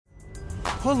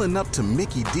Pulling up to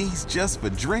Mickey D's just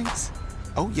for drinks?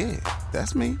 Oh yeah,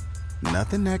 that's me.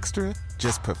 Nothing extra,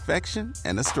 just perfection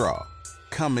and a straw.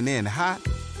 Coming in hot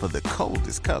for the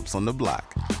coldest cups on the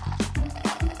block.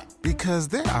 Because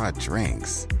there are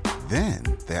drinks. Then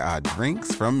there are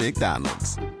drinks from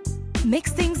McDonald's.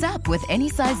 Mix things up with any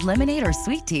size lemonade or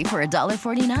sweet tea for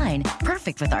 $1.49.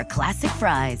 Perfect with our classic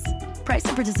fries. Price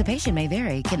and participation may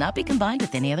vary. Cannot be combined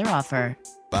with any other offer.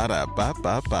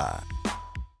 Ba-da-ba-ba-ba.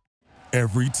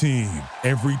 Every team,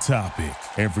 every topic,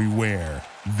 everywhere.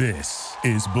 This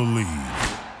is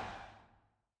Believe.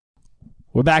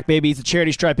 We're back, baby. It's a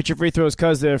charity stripe. Pitch your free throws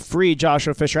because they're free.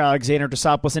 Joshua Fisher, Alexander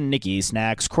Desopoulos, and Nikki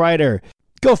Snacks Kreider.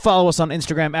 Go follow us on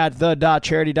Instagram at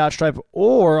the.charity.stripe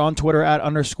or on Twitter at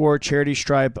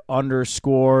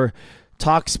 _charity_stripe_.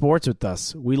 Talk sports with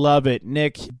us. We love it.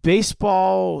 Nick,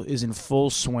 baseball is in full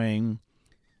swing.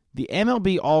 The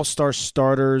MLB All-Star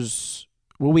starters,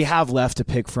 what we have left to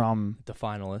pick from. The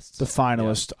finalists. Yeah.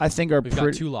 I think We've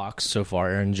got two locks so far,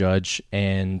 Aaron Judge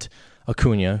and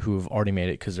Acuna, who have already made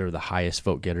it because they're the highest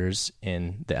vote getters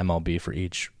in the MLB for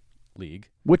each league.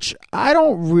 Which I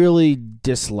don't really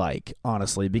dislike,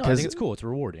 honestly, because I think it's cool. It's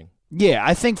rewarding. Yeah,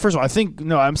 I think, first of all,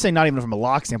 I'm saying not even from a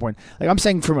lock standpoint. Like, I'm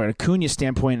saying from an Acuna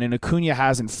standpoint, and Acuna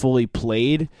hasn't fully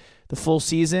played the full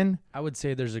season. I would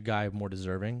say there's a guy more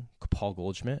deserving, Paul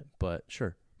Goldschmidt, but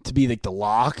sure. To be like the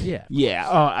lock? Yeah.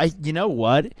 Yeah. You know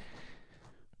what?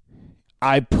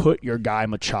 I put your guy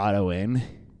Machado in,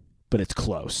 but it's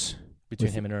close.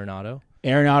 Between him and Arenado?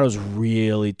 Arenado's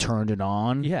really turned it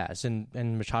on. Yes, and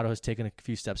Machado has taken a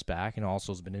few steps back and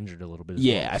also has been injured a little bit as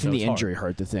well. Yeah, I think the injury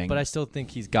hurt the thing. But I still think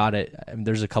he's got it. I mean,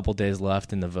 there's a couple days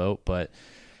left in the vote, but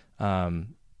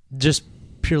just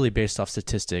purely based off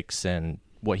statistics and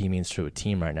what he means to a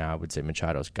team right now, I would say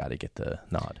Machado's got to get the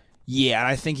nod. Yeah, and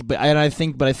I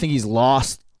think he's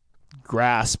lost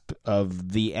grasp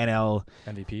of the NL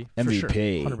MVP. MVP. For sure.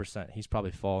 100%. He's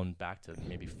probably fallen back to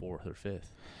maybe 4th or 5th.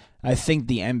 I think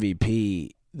the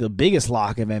MVP, the biggest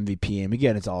lock of MVP, and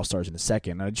again, it's All-Stars in a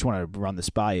second. I just want to run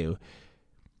this by you.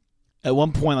 At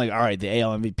one point, all right, the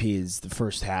AL MVP is the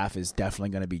first half is definitely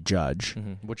going to be Judge.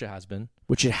 Mm-hmm. Which it has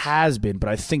been. But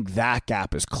I think that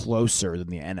gap is closer than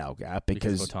the NL gap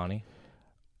because Ohtani.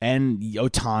 And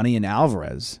Ohtani and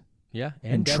Alvarez. Yeah,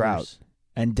 and Devers. Trout.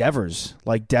 And Devers.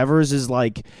 Like, Devers is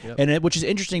like, yep. Which is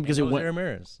interesting because and it went.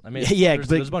 Ramirez. I mean, yeah,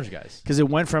 there's a bunch of guys. Because it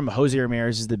went from Jose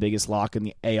Ramirez is the biggest lock in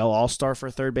the AL All-Star for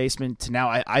third baseman to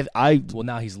now Well,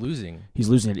 now he's losing. He's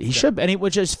losing it. He should,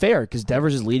 which is fair because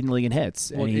Devers is leading the league in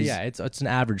hits. Well, it's an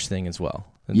average thing as well.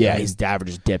 And his average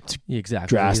is dipped.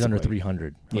 Exactly. He's under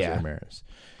 300. Jose Ramirez.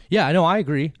 Yeah, I know. I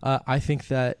agree. I think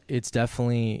that it's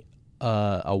definitely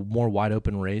a more wide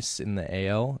open race in the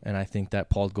AL, and I think that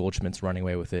Paul Goldschmidt's running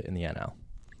away with it in the NL.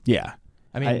 Yeah.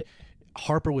 I mean,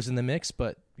 Harper was in the mix,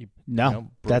 but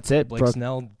that's it. Blake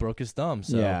Snell broke his thumb,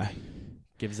 so yeah.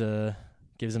 gives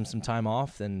him some time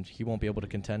off, and he won't be able to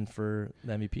contend for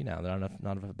the MVP now. There are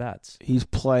not enough bats. He's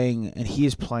playing, and he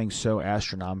is playing so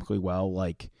astronomically well.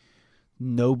 Like,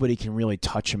 nobody can really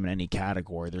touch him in any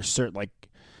category. There's certain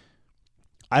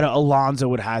Alonso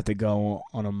would have to go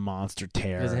on a monster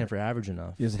tear. He doesn't hit for average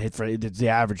enough. He doesn't hit for the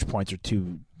average points are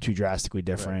too drastically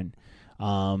different. Right.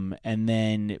 And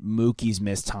then Mookie's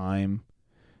missed time,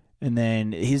 and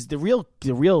then he's the real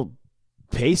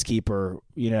pacekeeper.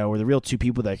 Or the real two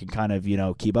people that can kind of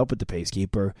keep up with the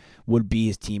pacekeeper would be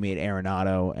his teammate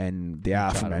Arenado and the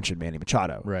aforementioned Manny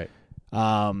Machado. Right.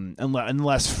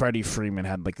 Unless Freddie Freeman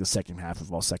had the second half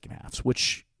of all second halves,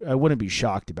 which I wouldn't be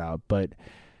shocked about, but.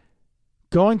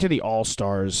 Going to the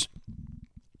All-Stars,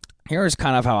 here's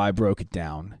kind of how I broke it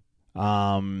down.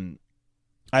 For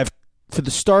the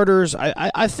starters,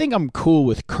 I think I'm cool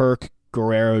with Kirk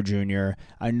Guerrero Jr.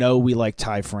 I know we like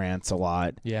Ty France a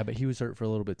lot. Yeah, but he was hurt for a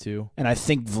little bit too. And I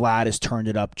think Vlad has turned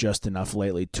it up just enough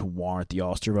lately to warrant the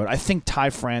All-Star vote. I think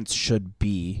Ty France should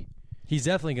be. He's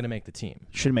definitely going to make the team.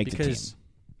 Should make the team. Because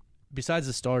besides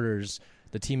the starters,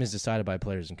 the team is decided by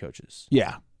players and coaches.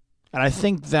 Yeah. And I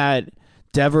think that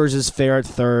Devers is fair at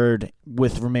third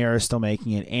with Ramirez still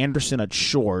making it. Anderson at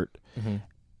short. Mm-hmm.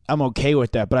 I'm okay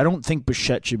with that, but I don't think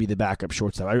Bichette should be the backup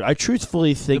shortstop. I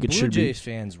truthfully think it should be. The Blue Jays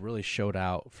fans really showed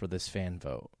out for this fan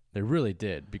vote. They really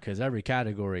did, because every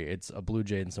category, it's a Blue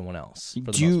Jay and someone else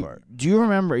for the most part. Do you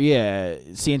remember,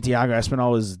 Santiago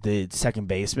Espinal was the second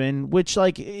baseman, which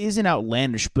isn't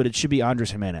outlandish, but it should be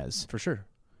Andres Jimenez. For sure.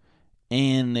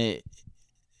 And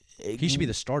he should be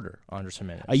the starter, Andres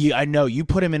Jimenez. I know you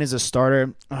put him in as a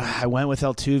starter. I went with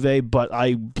Altuve, but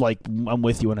I'm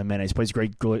with you on Jimenez. Plays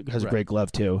has a great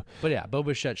glove too. But yeah, Bo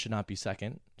Bichette should not be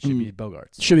second. Should be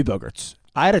Bogarts. Should be Bogarts.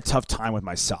 I had a tough time with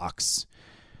my Sox.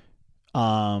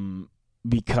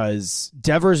 because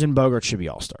Devers and Bogart should be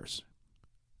all-stars.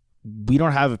 We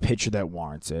don't have a pitcher that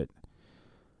warrants it.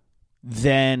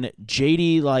 Then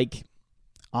JD,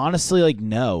 honestly,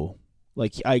 no.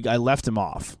 I left him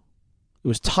off. It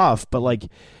was tough, but,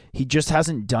 he just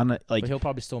hasn't done it. But he'll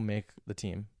probably still make the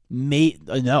team.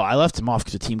 No, I left him off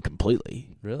because of the team completely.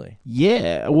 Really?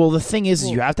 Yeah. Well, the thing is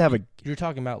you have to have You're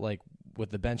talking about, with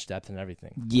the bench depth and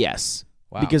everything. Yes.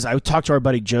 Wow. Because I talked to our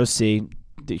buddy Joe C.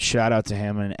 Shout out to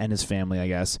him and his family, I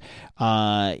guess.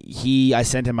 I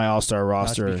sent him my all-star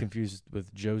roster. Not to be confused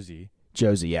with Josie.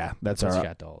 Josie, yeah. That's our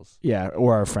Cat Dolls. Yeah,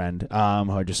 or our friend who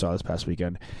I just saw this past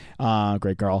weekend.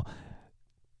 Great girl.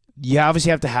 You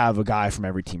obviously have to have a guy from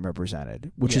every team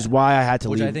represented, which is why I had to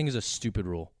leave. Which I think is a stupid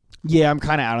rule. Yeah, I'm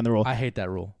kind of out on the rule. I hate that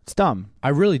rule. It's dumb. I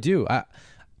really do.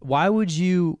 Why would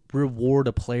you reward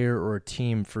a player or a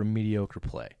team for mediocre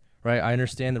play? Right? I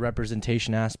understand the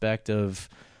representation aspect of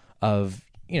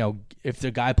if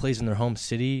the guy plays in their home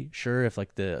city, sure. If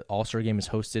the All-Star game is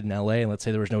hosted in LA, and let's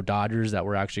say there was no Dodgers that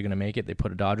were actually going to make it, they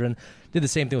put a Dodger in. Did the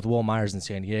same thing with Will Myers in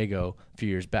San Diego a few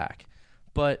years back.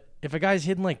 But if a guy's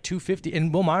hitting 250,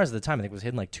 and Will Myers at the time I think was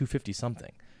hitting 250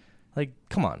 something,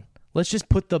 come on, let's just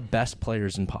put the best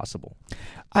players in possible.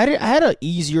 I had an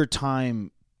easier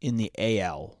time in the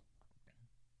AL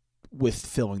with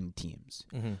filling teams.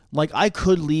 Mm-hmm. I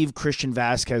could leave Christian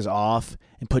Vasquez off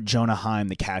and put Jonah Heim,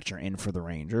 the catcher, in for the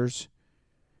Rangers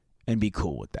and be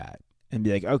cool with that. And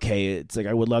be okay, it's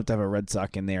I would love to have a Red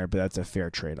Sox in there, but that's a fair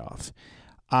trade-off.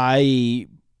 I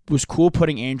was cool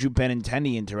putting Andrew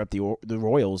Benintendi in to rep the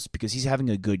Royals because he's having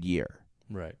a good year.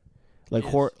 Right.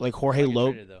 Jorge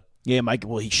Lopez. Yeah, Mike.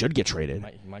 Well, he should get traded.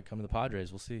 He might come to the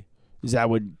Padres. We'll see. Is that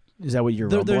what you're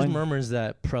rumbling? There's murmurs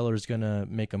that Preller's going to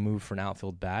make a move for an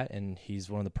outfield bat, and he's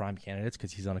one of the prime candidates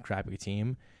because he's on a crappy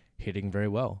team, hitting very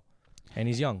well. And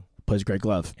he's young. Plays a great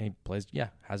glove. And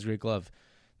has a great glove.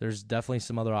 There's definitely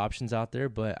some other options out there,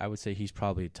 but I would say he's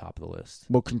probably top of the list.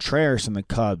 Well, Contreras in the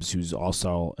Cubs, who's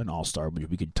also an all-star, but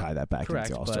we could tie that back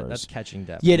into all-stars. But that's catching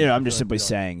depth. Yeah, no, I'm just simply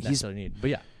saying.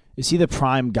 Is he the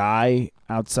prime guy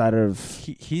outside of...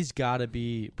 He's got to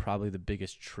be probably the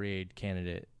biggest trade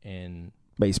candidate in...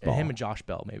 baseball. Him and Josh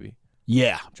Bell, maybe.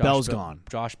 Yeah, Bell's gone.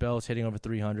 Josh Bell's hitting over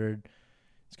 300.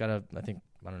 He's got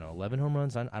 11 home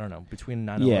runs. I don't know, between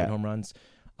 9 and 11 home runs.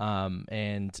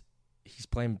 And he's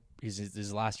playing.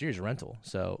 His last year is a rental,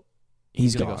 so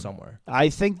he's going to go somewhere. I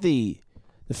think the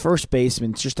first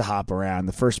baseman, just to hop around,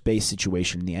 the first base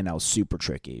situation in the NL is super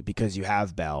tricky because you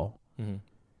have Bell. Mm-hmm.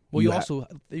 Well,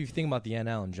 if you think about the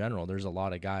NL in general, there's a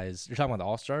lot of guys. You're talking about the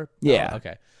All-Star? Yeah. Oh,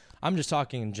 okay. I'm just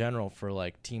talking in general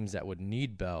for teams that would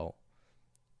need Bell.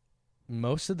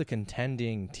 Most of the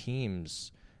contending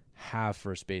teams have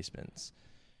first basemen.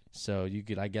 So you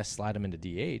could, I guess, slide them into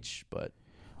DH, but...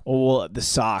 Well, the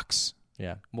Sox...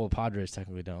 Yeah. Well, the Padres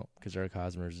technically don't because Eric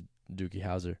Hosmer's Doogie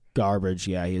Howser. Garbage.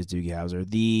 Yeah, he is Doogie Howser.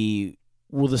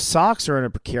 The Sox are in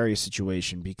a precarious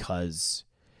situation because,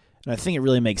 and I think it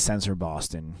really makes sense for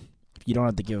Boston. You don't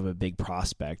have to give him a big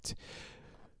prospect,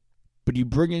 but you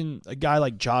bring in a guy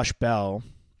like Josh Bell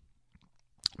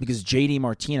because J.D.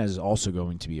 Martinez is also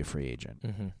going to be a free agent.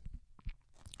 Mm-hmm.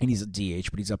 And he's a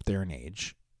DH, but he's up there in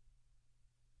age.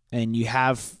 And you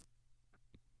have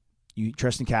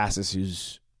Tristan Casas,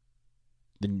 who's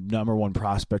the number one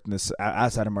prospect in this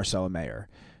outside of Marcelo Mayer,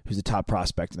 who's the top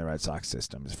prospect in the Red Sox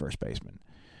system as first baseman.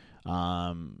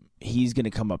 He's going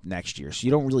to come up next year, so you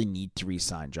don't really need to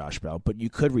re-sign Josh Bell, but you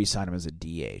could re-sign him as a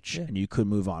DH, and you could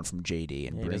move on from JD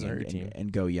and bring in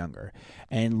and go younger.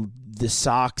 And the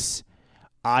Sox,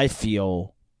 I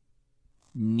feel,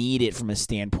 need it from a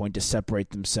standpoint to separate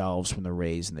themselves from the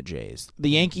Rays and the Jays. The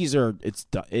Yankees are they've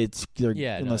already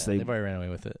ran away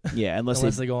with it. Yeah, unless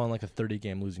they go on a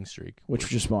 30-game losing streak, which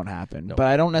just won't happen. But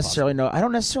I don't necessarily know. I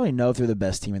don't necessarily know if they're the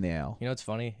best team in the AL. You know what's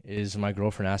funny is my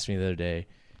girlfriend asked me the other day.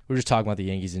 We were just talking about the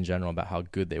Yankees in general about how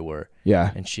good they were.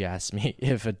 Yeah, and she asked me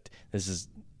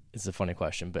it's a funny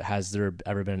question, but has there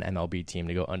ever been an MLB team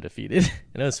to go undefeated?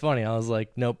 And it was funny. I was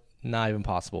like, nope, not even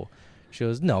possible. She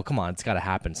goes, no, come on, it's got to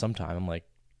happen sometime. I'm like,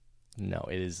 no,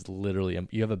 it is literally,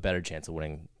 you have a better chance of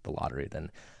winning the lottery than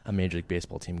a Major League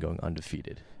Baseball team going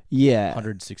undefeated. Yeah.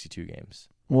 162 games.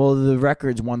 Well, the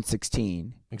record's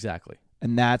 116. Exactly.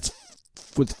 And that's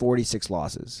with 46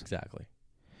 losses. Exactly.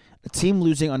 A team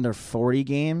losing under 40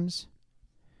 games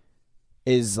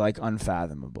is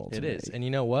unfathomable to me. It is. And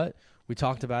you know what? We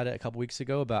talked about it a couple weeks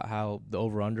ago about how the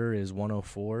over-under is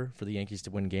 104 for the Yankees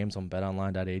to win games on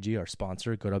betonline.ag, our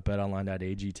sponsor. Go to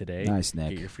betonline.ag today. Nice,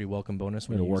 Nick. Get your free welcome bonus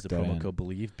when you use the promo code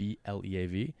BELIEVE,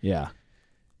 BLEAV. Yeah.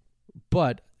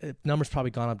 But numbers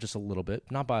probably gone up just a little bit,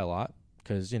 not by a lot,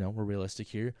 because, we're realistic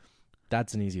here.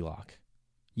 That's an easy lock.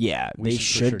 Yeah, they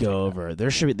should go over.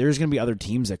 There's going to be other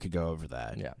teams that could go over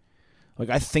that. Yeah. Like,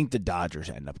 I think the Dodgers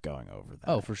end up going over that.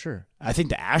 Oh, for sure. I think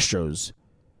the Astros,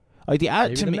 maybe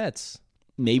the Mets.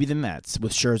 Maybe the Mets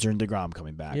with Scherzer and DeGrom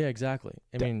coming back. Yeah, exactly.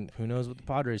 I mean, who knows with the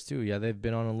Padres too? Yeah, they've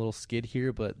been on a little skid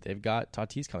here, but they've got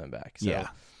Tatis coming back. So we'll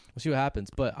see what happens.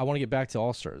 But I want to get back to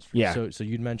All-Stars. Yeah. So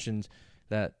you'd mentioned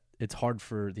that it's hard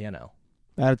for the NL.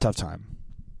 I had a tough time.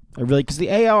 Because the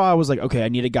AL, I was like, okay, I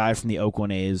need a guy from the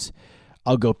Oakland A's.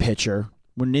 I'll go pitcher.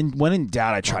 When in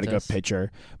doubt, I try to go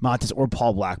pitcher. Montes or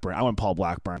Paul Blackburn. I went Paul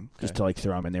Blackburn just to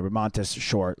throw him in there. But Montes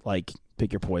short,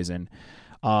 pick your poison.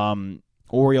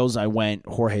 Orioles, I went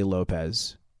Jorge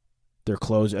Lopez. They're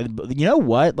close. You know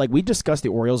what? We discussed the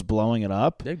Orioles blowing it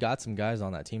up. They've got some guys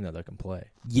on that team that can play.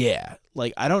 Yeah.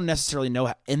 I don't necessarily know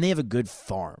how, and they have a good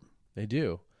farm. They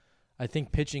do. I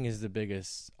think pitching is the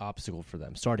biggest obstacle for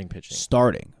them. Starting pitching.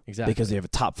 Exactly. Because they have a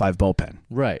top 5 bullpen.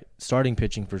 Right. Starting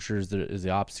pitching for sure is the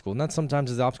obstacle. And that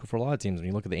sometimes is the obstacle for a lot of teams. When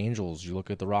you look at the Angels, you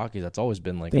look at the Rockies, that's always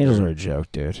been the Angels are a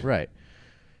joke, dude. Right.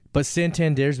 But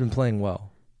Santander's been playing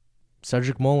well.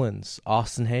 Cedric Mullins,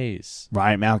 Austin Hayes,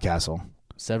 Ryan Mountcastle,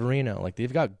 Severino.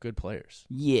 They've got good players.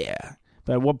 Yeah.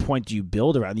 But at what point do you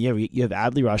build around? You have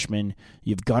Adley Rutschman,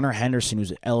 you have Gunnar Henderson,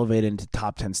 who's elevated into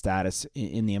top 10 status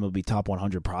in the MLB top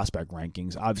 100 prospect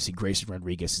rankings. Obviously, Grayson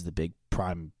Rodriguez is the big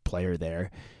prime player there.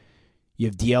 You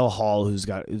have DL Hall, who's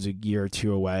a year or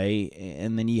two away,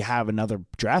 and then you have another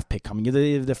draft pick coming. You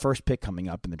have the first pick coming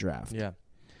up in the draft. Yeah.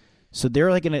 So they're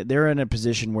in a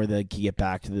position where they can get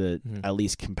back to the at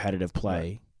least competitive play.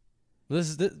 Right.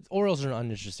 The Orioles are an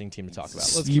uninteresting team to talk about.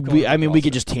 Let's we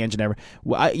could just tangent ever.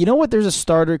 Well, you know what? There's a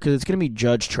starter because it's going to be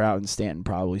Judge, Trout, and Stanton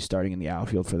probably starting in the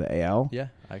outfield for the AL. Yeah,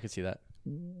 I could see that.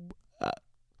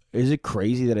 Is it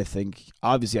crazy that I think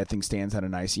Stanton's had a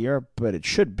nice year, but it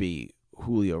should be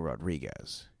Julio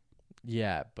Rodriguez.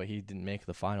 Yeah, but he didn't make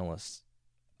the finalists.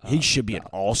 He should be an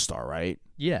all-star, right?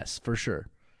 Yes, for sure.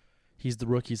 He's the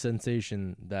rookie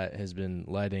sensation that has been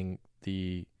lighting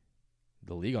the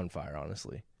league on fire,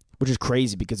 honestly. Which is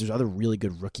crazy because there's other really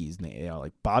good rookies in the AL.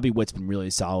 Bobby Witt's been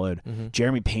really solid. Mm-hmm.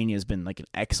 Jeremy Pena has been an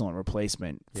excellent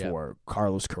replacement for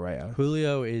Carlos Correa.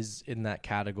 Julio is in that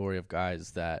category of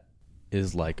guys that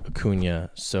is like Acuna,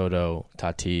 Soto,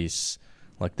 Tatis,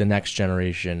 the next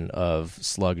generation of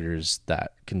sluggers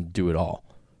that can do it all.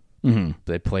 Mm-hmm.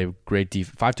 They play great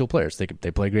defense. 5-tool players. They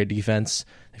play great defense.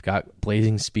 They've got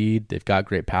blazing speed. They've got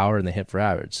great power, and they hit for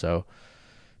average. So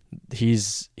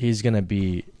he's going to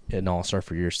be an all-star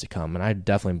for years to come, and I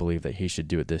definitely believe that he should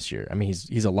do it this year. I mean,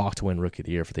 he's a lock to win Rookie of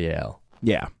the Year for the AL.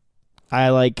 Yeah, I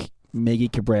like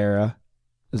Miggy Cabrera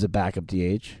as a backup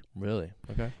DH. Really?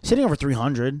 Okay. Sitting over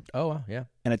 300. Oh, wow, yeah.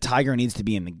 And a Tiger needs to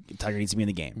be in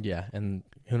the game. Yeah, and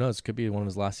who knows? Could be one of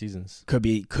his last seasons. Could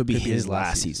be his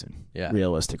last season. Yeah.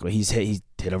 Realistically, he's hit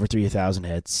over 3,000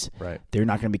 hits. Right. They're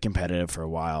not going to be competitive for a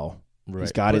while. Right.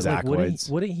 He's got his accolades.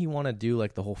 Wouldn't he want to do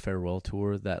the whole farewell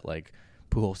tour that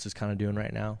Pujols is kind of doing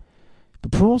right now?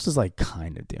 But Pujols is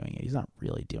kind of doing it. He's not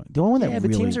really doing it. The only one that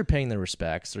but teams are paying their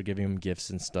respects. They're giving him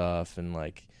gifts and stuff, and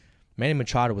Manny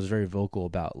Machado was very vocal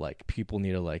about people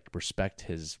need to respect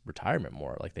his retirement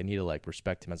more. They need to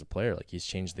respect him as a player. He's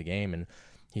changed the game, and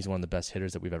he's one of the best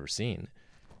hitters that we've ever seen.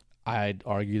 I'd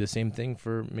argue the same thing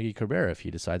for Miggy Cabrera if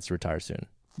he decides to retire soon.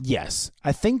 Yes,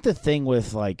 I think the thing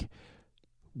with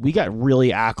we got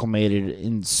really acclimated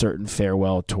in certain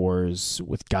farewell tours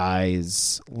with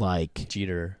guys like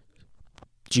Jeter,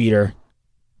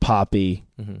 Poppy,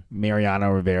 Mariano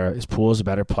Rivera. Is Pujols a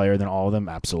better player than all of them?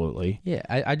 Absolutely. Yeah,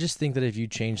 I just think that if you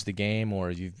change the game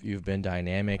or you've been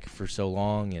dynamic for so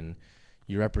long and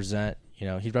you represent,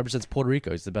 he represents Puerto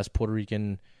Rico. He's the best Puerto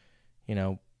Rican,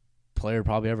 player to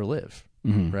probably ever live,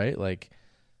 right?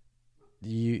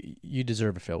 You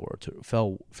deserve a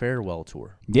farewell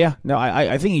tour. Yeah, no,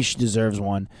 I think he deserves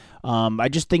one. I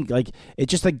just think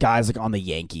it's just guys on the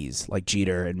Yankees, like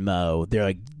Jeter and Mo.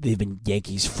 They've been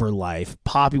Yankees for life.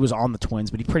 Poppy was on the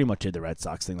Twins, but he pretty much did the Red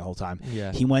Sox thing the whole time.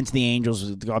 Yeah, he went to the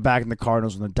Angels, got back in the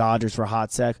Cardinals, and the Dodgers for a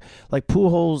hot sec.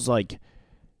 Pujols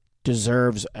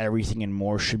deserves everything and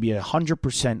more. Should be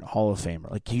 100% Hall of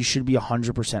Famer. He should be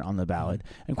 100% on the ballot.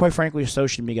 And quite frankly, so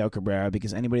should Miguel Cabrera,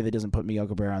 because anybody that doesn't put Miguel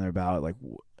Cabrera on their ballot,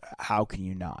 how can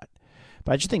you not?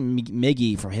 But I just think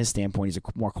Miggy, from his standpoint, he's a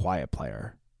more quiet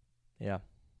player. Yeah.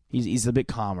 He's a bit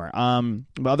calmer.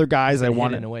 But other guys I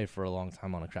want hidden away for a long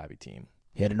time on a crappy team.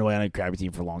 Hidden away on a crappy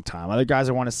team for a long time. Other guys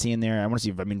I want to see in there,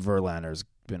 Verlander's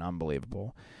been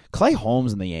unbelievable. Clay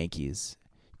Holmes in the Yankees.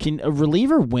 Can a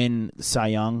reliever win Cy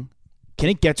Young? Can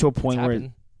it get to a point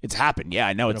where it's happened? Yeah,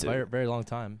 I know it's a very, very long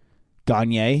time.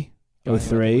 Gagne, 03 was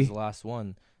the last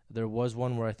one. There was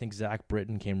one where I think Zach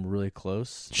Britton came really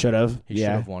close. Should have. He should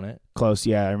have won it. Close,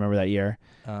 yeah. I remember that year.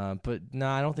 But no,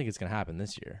 I don't think it's going to happen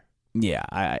this year. Yeah,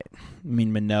 I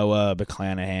mean, Manoah,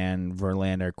 McClanahan,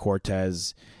 Verlander,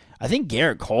 Cortez. I think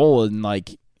Garrett Cole is going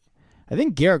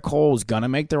to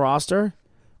make the roster,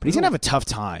 but he's going to have a tough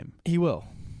time. He will,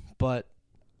 but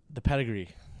the pedigree.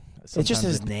 It's just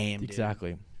his name.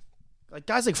 Exactly. Dude. Like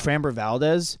guys like Framber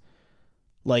Valdez,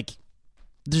 like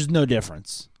there's no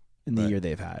difference in the year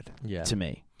they've had to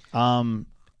me.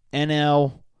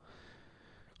 NL,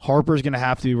 Harper's going to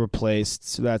have to be replaced,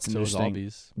 so that's interesting.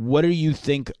 Albies. What do you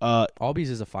think? Albies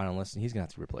is a finalist, and he's going to have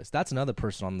to be replaced. That's another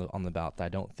person on the ballot that I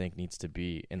don't think needs to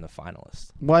be in the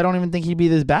finalist. Well, I don't even think he'd be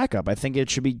this backup. I think it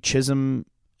should be Chisholm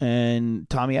and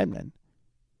Tommy Edman.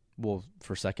 Well,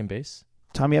 for second base?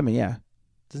 Tommy Edman, yeah.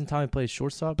 Doesn't Tommy play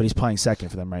shortstop? But he's playing second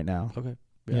for them right now. Okay.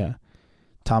 Yeah.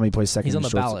 Tommy plays second. He's on the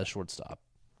shortstop. ballot as shortstop.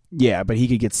 Yeah, but he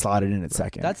could get slotted in at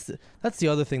second. That's the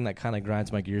other thing that kind of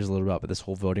grinds my gears a little bit about this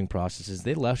whole voting process is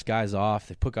they left guys off.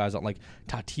 They put guys on. Like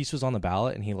Tatis was on the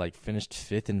ballot and he like finished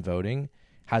 5th in voting.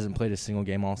 Hasn't played a single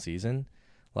game all season.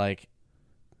 Like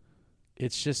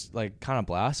it's just like kind of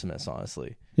blasphemous,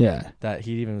 honestly. Yeah. That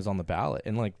he even was on the ballot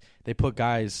and like they put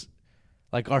guys.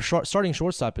 Like, our starting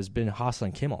shortstop has been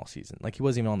Ha-Seong Kim all season. Like, he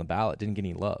wasn't even on the ballot, didn't get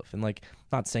any love. And, like,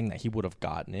 not saying that he would have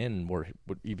gotten in or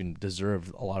would even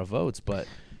deserve a lot of votes, but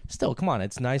still, come on.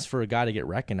 It's nice for a guy to get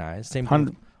recognized. Same thing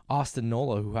with Austin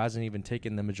Nola, who hasn't even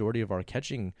taken the majority of our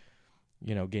catching,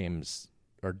 games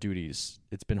or duties.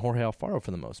 It's been Jorge Alfaro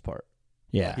for the most part.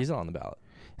 Yeah. He's not on the ballot.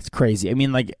 It's crazy. I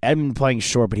mean, like, Edmund playing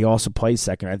short, but he also plays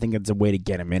second. I think it's a way to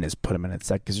get him in is put him in at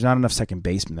second because there's not enough second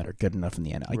basemen that are good enough in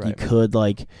the end. Like, you could,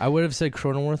 like... I would have said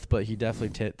Cronenworth, but he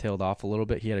definitely tailed off a little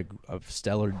bit. He had a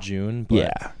stellar June,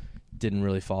 but didn't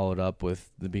really follow it up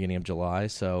with the beginning of July.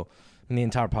 So, the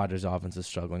entire Padres offense is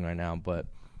struggling right now, but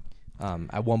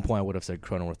at one point I would have said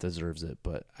Cronenworth deserves it.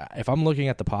 But if I'm looking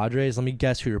at the Padres, let me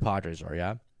guess who your Padres are,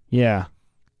 yeah? Yeah.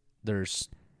 There's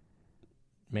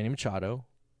Manny Machado,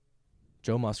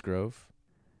 Joe Musgrove,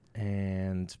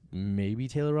 and maybe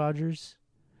Taylor Rogers.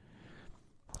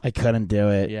 I couldn't do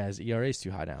it. Yeah, his ERA is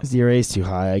too high now. His ERA is too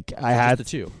high. I had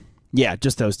just the two. Yeah,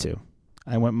 just those two.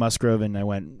 I went Musgrove and I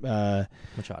went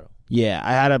Machado. Yeah,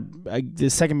 I had the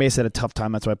second base had a tough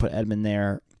time. That's why I put Edman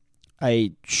there.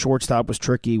 Shortstop was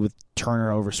tricky with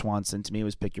Turner over Swanson. To me, it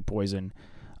was pick your poison.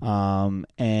 And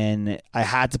I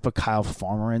had to put Kyle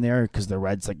Farmer in there because the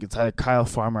Reds, like, it's either Kyle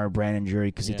Farmer or Brandon Drury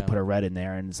because you have to put a red in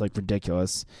there, and it's, like,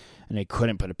 ridiculous. And they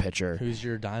couldn't put a pitcher. Who's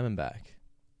your Diamondback?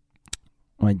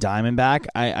 My Diamondback?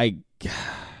 I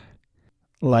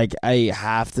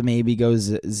have to maybe go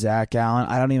Zach Allen.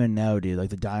 I don't even know, dude.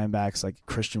 Like, the Diamondbacks, like,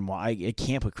 Christian White. I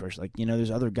can't put Christian. Like, there's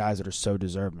other guys that are so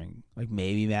deserving. Like,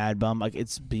 maybe Mad Bum. Like,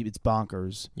 it's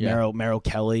bonkers. Yeah. Merrill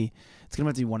Kelly. It's going to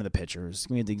have to be one of the pitchers. It's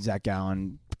going to be Zach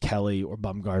Allen, Kelly, or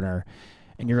Bumgarner.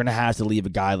 And you're going to have to leave a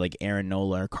guy like Aaron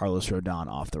Nola or Carlos Rodon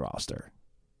off the roster.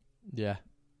 Yeah,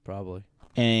 probably.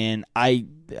 And I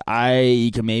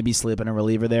can maybe slip in a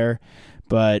reliever there,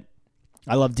 but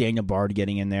I love Daniel Bard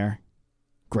getting in there.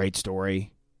 Great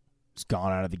story. He's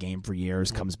gone out of the game for years,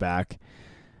 comes back.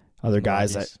 Other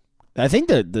guys I think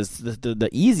the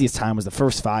easiest time was the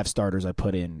first 5 starters I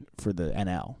put in for the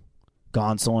NL.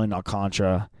 Gonsolin,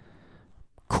 Alcantara,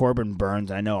 Corbin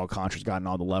Burns. I know Alcantara's gotten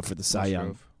all the love for the Cy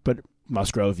Young, but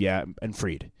Musgrove, yeah, and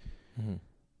Fried. Mm-hmm.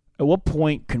 At what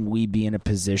point can we be in a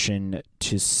position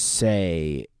to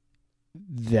say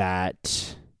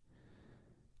that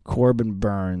Corbin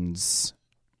Burns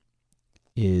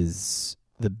is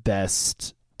the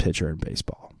best pitcher in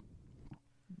baseball?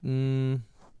 I don't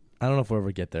know if we'll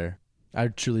ever get there. I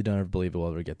truly don't ever believe we'll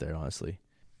ever get there, honestly.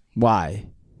 Why?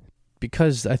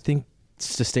 Because I think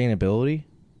sustainability.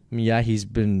 I mean, yeah, he's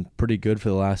been pretty good for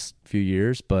the last few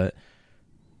years, but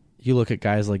you look at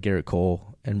guys like Garrett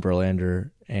Cole and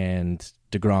Verlander and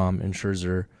DeGrom and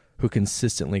Scherzer who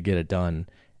consistently get it done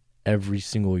every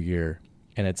single year,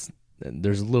 and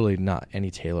there's literally not any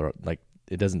tailor, like,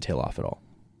 it doesn't tail off at all.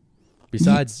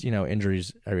 Besides,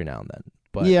 injuries every now and then.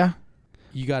 But yeah,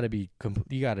 you got to be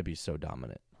so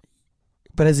dominant.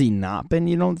 But has he not been,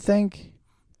 you don't think?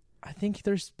 I think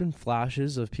there's been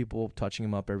flashes of people touching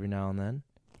him up every now and then.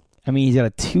 I mean, he's got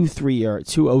a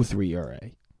 2.03 ERA.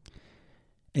 And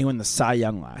he won the Cy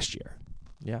Young last year.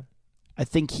 Yeah. I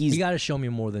think You got to show me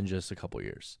more than just a couple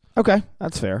years. Okay,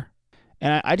 that's fair.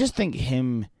 And I just think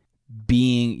him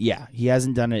being, he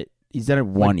hasn't done it. He's done it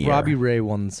one year. Robbie Ray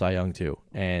won the Cy Young too.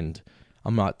 And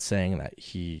I'm not saying that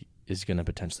he is going to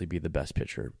potentially be the best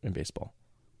pitcher in baseball.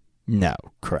 No,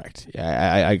 correct.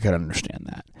 I could understand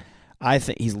that. I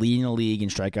think he's leading the league in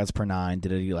strikeouts per 9.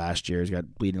 Did it last year. He's got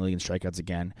leading the league in strikeouts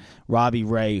again. Robbie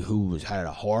Ray, who had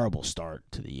a horrible start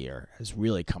to the year, has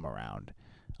really come around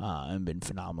and been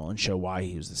phenomenal and show why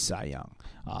he was the Cy Young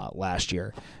last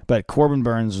year. But Corbin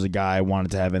Burns was a guy I wanted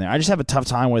to have in there. I just have a tough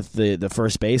time with the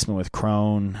first baseman with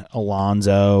Crone,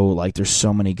 Alonso. Like, there's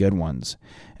so many good ones.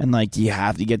 And, like, you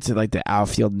have to get to, like, the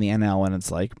outfield in the NL, and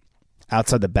it's, like,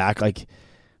 outside the back, like,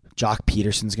 Jock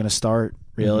Peterson's going to start,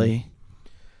 really? Mm-hmm.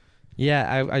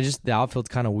 Yeah, I just the outfield's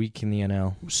kind of weak in the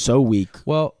NL. So weak.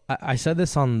 Well, I said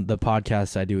this on the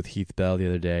podcast I do with Heath Bell the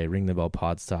other day, Ring the Bell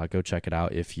Podstock. Go check it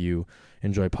out if you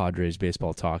enjoy Padres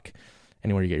baseball talk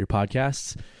anywhere you get your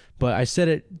podcasts. But I said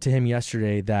it to him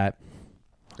yesterday that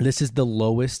this is the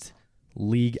lowest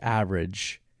league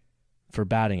average for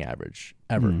batting average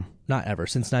ever. Not ever,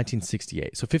 since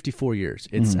 1968. So 54 years.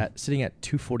 It's sitting at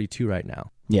 242 right now.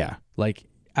 Yeah. Like,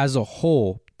 as a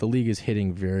whole, the league is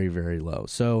hitting very, very low.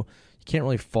 So you can't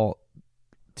really fault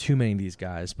too many of these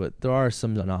guys, but there are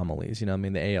some anomalies. You know, I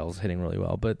mean, the AL is hitting really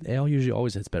well, but AL usually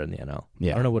always hits better than the NL.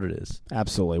 Yeah. I don't know what it is.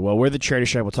 Absolutely. Well, we're the Trader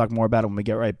Show. We'll talk more about it when we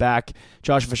get right back.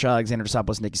 Joshua Fisher, Alexander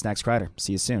Desopoulos, Nikki Snacks Kreider.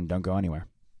 See you soon. Don't go anywhere.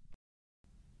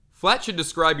 Flat should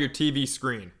describe your TV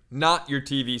screen, not your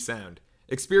TV sound.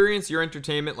 Experience your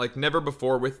entertainment like never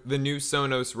before with the new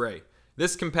Sonos Ray.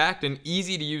 This compact and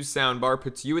easy-to-use soundbar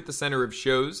puts you at the center of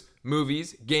shows,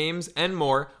 movies, games, and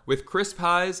more with crisp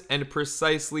highs and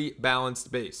precisely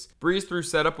balanced bass. Breeze through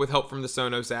setup with help from the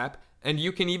Sonos app, and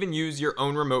you can even use your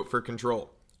own remote for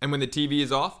control. And when the TV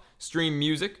is off, stream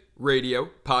music, radio,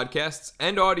 podcasts,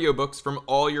 and audiobooks from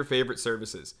all your favorite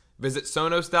services. Visit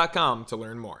Sonos.com to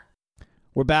learn more.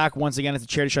 We're back once again at the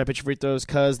Charity Shot Pitch Free Throws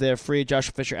because they're free.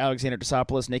 Joshua Fisher, Alexander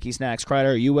Desopoulos, Nikki Snacks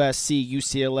Kreider, USC,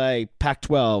 UCLA,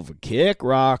 Pac-12, kick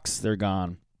rocks. They're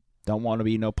gone. Don't want to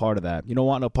be no part of that. You don't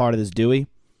want no part of this, Dewey.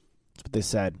 That's what they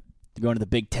said. They're going to the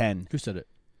Big Ten. Who said it?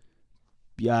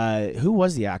 Who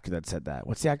was the actor that said that?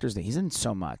 What's the actor's name? He's in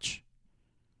so much.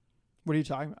 What are you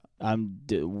talking about?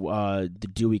 The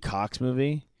Dewey Cox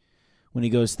movie when he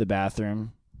goes to the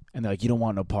bathroom and they're like, you don't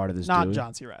want no part of this, Not Dewey.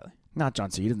 John C. Reilly. Not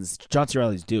John C. John C.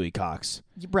 Reilly's Dewey Cox.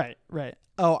 Right.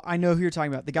 Oh, I know who you're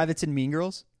talking about. The guy that's in Mean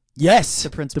Girls? Yes. The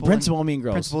principal. The principal in Mean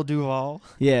Girls. Principal Duval.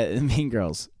 Yeah, Mean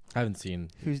Girls. I haven't seen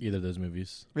either of those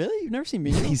movies. Really? You've never seen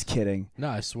Mean Girls? He's kidding. No,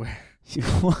 I swear.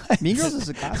 What? Mean Girls is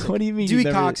a classic. What do you mean? Dewey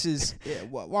Cox is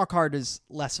Walk Hard is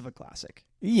less of a classic.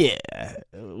 Yeah.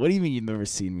 What do you mean you've never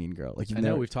seen Mean Girl? Like I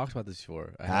know we've talked about this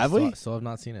before. Have we? Still have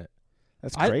not seen it.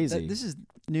 That's crazy. This is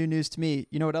new news to me.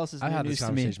 You know what else is new I've had news this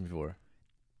to me? conversation before.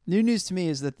 New news to me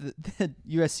is that the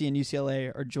USC and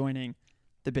UCLA are joining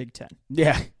the Big Ten.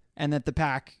 Yeah. And that the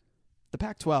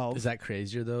Pac-12. Is that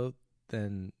crazier, though,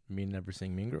 than me never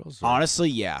seeing Mean Girls? Or? Honestly,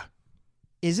 yeah.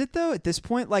 Is it, though, at this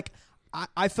point? Like,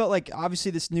 I felt like,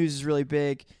 obviously, this news is really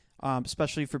big,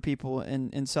 especially for people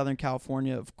in Southern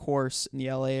California, of course, in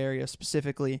the LA area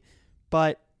specifically.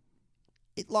 But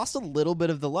it lost a little bit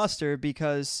of the luster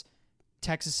because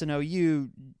Texas and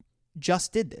OU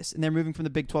just did this, and they're moving from the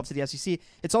Big 12 to the SEC.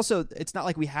 It's not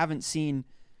like we haven't seen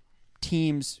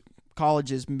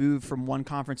colleges move from one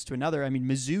conference to another. I mean,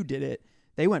 Mizzou did it.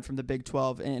 They went from the Big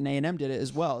 12, and A&M did it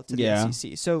as well to the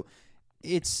SEC. So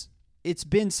it's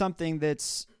been something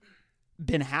that's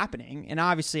been happening, and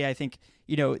obviously I think,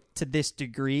 to this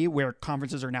degree where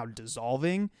conferences are now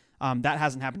dissolving, that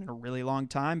hasn't happened in a really long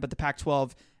time, but the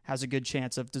Pac-12 has a good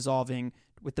chance of dissolving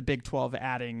with the Big 12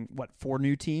 adding, 4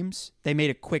 new teams. They made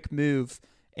a quick move,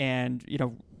 and,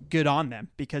 good on them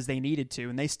because they needed to,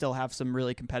 and they still have some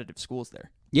really competitive schools there.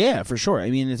 Yeah, for sure. I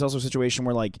mean, it's also a situation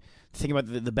where, think about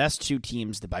the best 2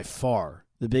 teams that by far,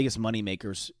 the biggest money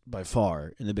makers by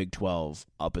far in the Big 12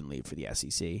 up and leave for the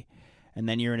SEC. And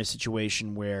then you're in a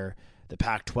situation where the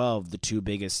Pac-12, the 2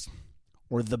 biggest,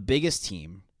 or the biggest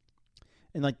team,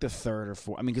 in the 3rd or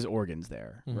 4th, because Oregon's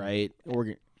there, right?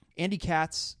 Oregon. Andy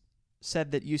Katz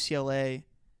said that UCLA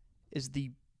is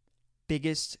the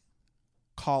biggest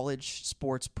college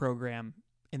sports program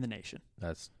in the nation.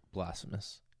 That's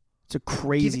blasphemous. It's a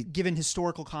crazy... Given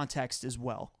historical context as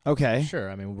well. Okay.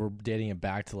 Sure. I mean, we're dating it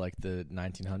back to the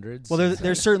 1900s. Well,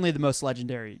 they're certainly the most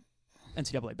legendary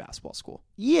NCAA basketball school.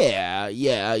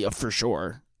 Yeah, for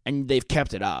sure. And they've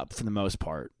kept it up for the most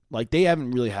part. They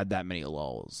haven't really had that many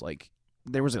lulls.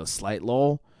 There was a slight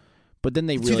lull, but then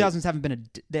the 2000s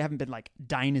haven't been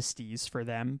dynasties for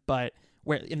them, but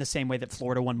where in the same way that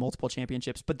Florida won multiple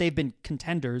championships, but they've been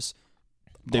contenders.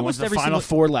 They went to the Final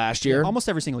Four last year. Almost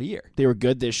every single year. They were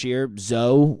good this year. The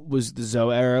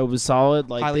Zoe era was solid.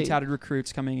 Highly touted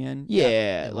recruits coming in.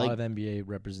 Yeah. A lot of NBA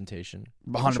representation.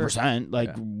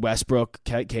 100%. Westbrook,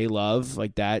 K Love,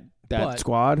 that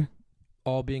squad.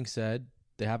 All being said,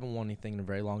 They haven't won anything in a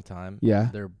very long time. Yeah.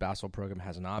 Their basketball program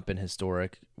has not been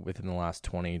historic within the last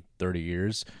 20, 30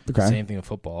 years. Okay. Same thing with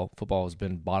football. Football has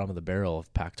been bottom of the barrel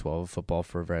of Pac-12 football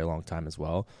for a very long time as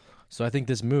well. So I think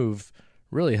this move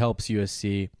really helps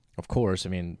USC. Of course, I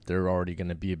mean, they're already going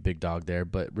to be a big dog there,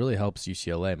 but really helps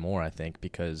UCLA more, I think,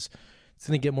 because it's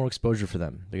going to get more exposure for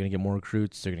them. They're going to get more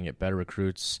recruits. They're going to get better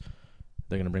recruits.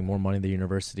 They're going to bring more money to the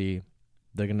university.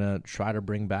 They're going to try to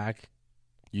bring back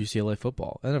UCLA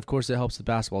football. And, of course, it helps the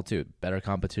basketball, too. Better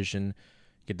competition,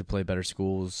 get to play better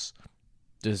schools.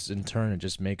 Just in turn, it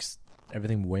just makes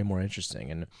everything way more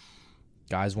interesting. And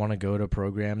guys want to go to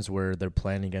programs where they're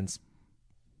playing against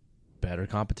better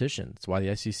competition. That's why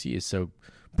the SEC is so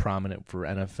prominent for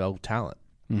NFL talent.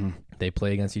 Mm-hmm. They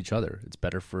play against each other. It's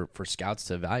better for scouts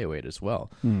to evaluate as well.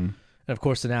 Mm-hmm. And, of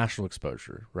course, the national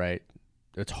exposure, right?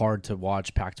 It's hard to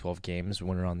watch Pac-12 games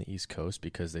when we're on the East Coast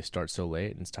because they start so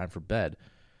late and it's time for bed.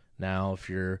 Now, if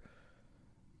you're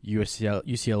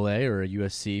UCLA or a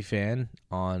USC fan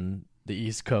on the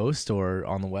East Coast or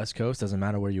on the West Coast, doesn't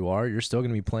matter where you are, you're still going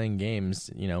to be playing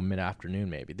games, mid-afternoon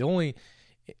maybe. The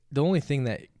only thing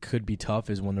that could be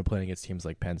tough is when they're playing against teams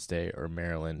like Penn State or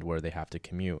Maryland where they have to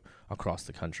commute across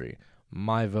the country.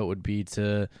 My vote would be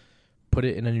to put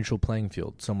it in a neutral playing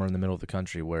field somewhere in the middle of the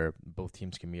country where both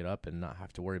teams can meet up and not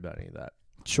have to worry about any of that.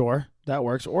 Sure, that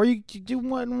works. Or you do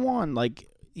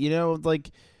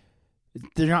 1-1.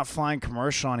 They're not flying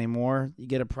commercial anymore. You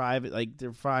get a private,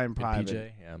 they're flying private.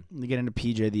 PJ, yeah. You get into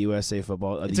PJ, the USA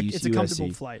football. It's a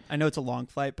comfortable flight. I know it's a long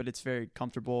flight, but it's very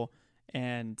comfortable,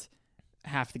 and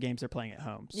half the games they're playing at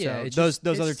home. Yeah, so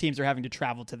those other teams are having to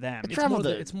travel to them.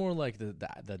 It's more like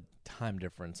the time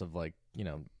difference of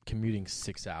commuting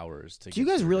 6 hours to. Do you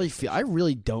guys really feel? I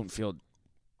really don't feel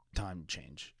time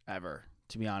change ever.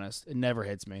 To be honest, it never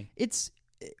hits me. It's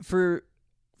for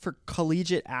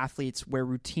collegiate athletes where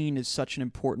routine is such an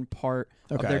important part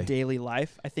of their daily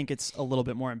life. I think it's a little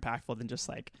bit more impactful than just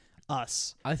like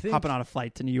us hopping on a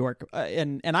flight to New York.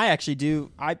 And I actually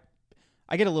do. I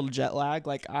get a little jet lag.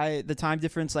 The time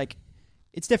difference,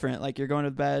 it's different. Like you're going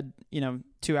to bed,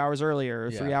 2 hours earlier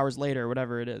or 3 hours later,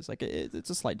 whatever it is. It's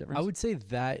a slight difference. I would say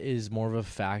that is more of a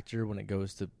factor when it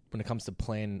comes to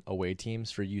playing away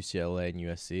teams for UCLA and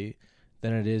USC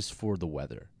than it is for the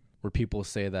weather, where people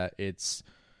say that it's,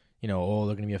 they're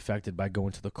going to be affected by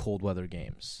going to the cold weather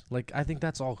games. I think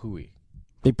that's all hooey.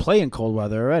 They play in cold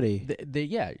weather already.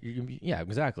 Yeah,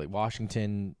 exactly.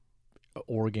 Washington,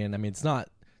 Oregon. I mean, it's not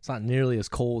nearly as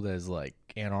cold as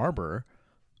Ann Arbor,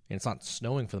 and it's not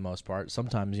snowing for the most part.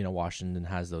 Sometimes Washington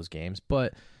has those games,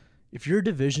 but if you're a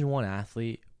Division I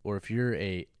athlete or if you're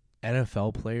a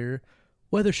NFL player,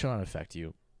 weather should not affect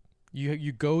you.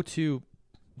 You go to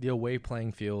the away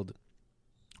playing field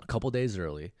a couple days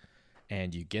early,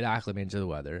 and you get acclimated to the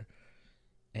weather,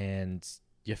 and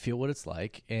you feel what it's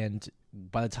like, and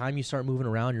by the time you start moving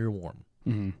around, you're warm.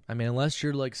 Mm-hmm. I mean, unless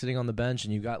you're sitting on the bench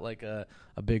and you got a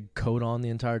big coat on the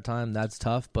entire time, that's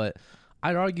tough. But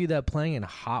I'd argue that playing in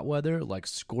hot weather,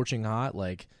 scorching hot,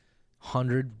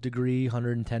 100-degree,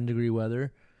 110-degree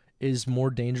weather, is more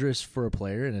dangerous for a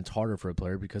player, and it's harder for a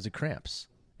player because of cramps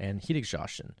and heat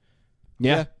exhaustion.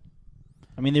 Yeah.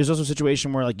 I mean, there's also a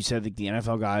situation where, like you said, the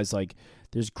NFL guys,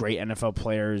 there's great NFL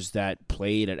players that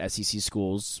played at SEC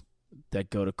schools that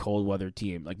go to cold weather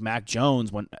team. Mac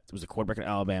Jones was a quarterback in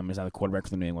Alabama, is now the quarterback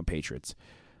for the New England Patriots.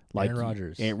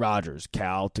 Aaron Rodgers,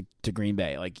 Cal to Green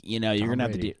Bay. You're gonna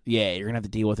have to you're gonna have to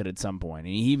deal with it at some point.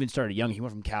 And he even started young. He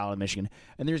went from Cal to Michigan.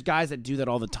 And there's guys that do that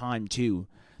all the time too.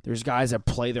 There's guys that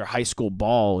play their high school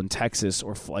ball in Texas,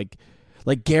 or like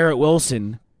Garrett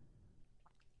Wilson.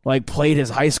 Played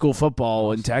his high school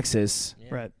football in Texas.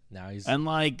 Yeah. Right. Now he's and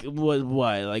what?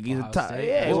 He's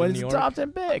a top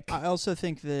 10 pick. I also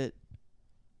think that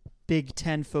Big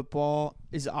Ten football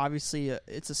is obviously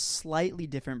it's a slightly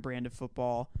different brand of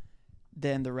football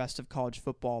than the rest of college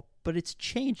football, but it's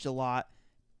changed a lot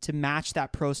to match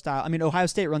that pro style. I mean, Ohio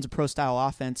State runs a pro style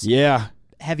offense. Yeah.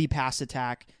 Heavy pass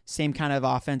attack, same kind of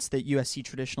offense that USC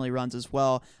traditionally runs as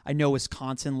well. I know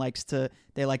Wisconsin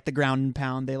they like the ground and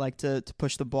pound. They like to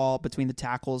push the ball between the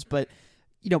tackles, but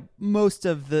most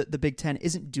of the Big Ten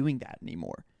isn't doing that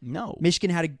anymore. No. Michigan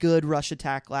had a good rush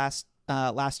attack last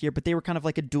year, but they were kind of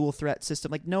like a dual threat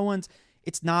system.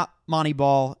 It's not Monty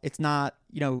Ball. It's not,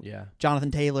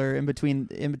 Jonathan Taylor in between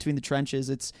the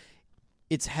trenches.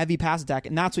 It's heavy pass attack,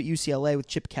 and that's what UCLA with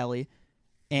Chip Kelly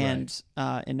and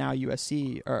now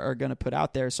USC are going to put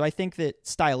out there. So I think that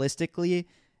stylistically,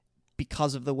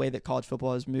 because of the way that college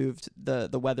football has moved, the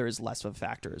weather is less of a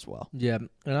factor as well. Yeah,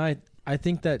 and I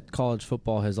think that college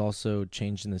football has also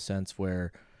changed in the sense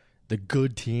where the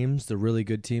good teams, the really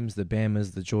good teams, the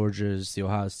Bamas, the Georgias, the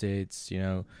Ohio States,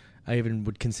 I even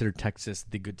would consider Texas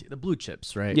the blue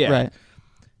chips, right? Yeah.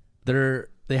 Right.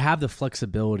 They have the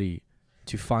flexibility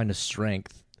to find a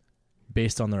strength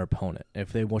based on their opponent.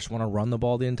 If they just want to run the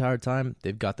ball the entire time,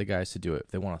 they've got the guys to do it.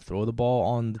 If they want to throw the ball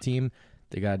on the team,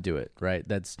 they got to do it, right?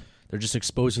 They're just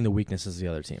exposing the weaknesses of the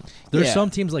other team. There's some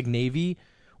teams like Navy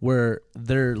where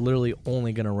they're literally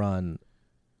only going to run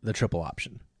the triple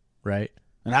option, right?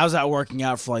 And how's that working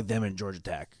out for like them and Georgia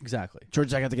Tech? Exactly. Georgia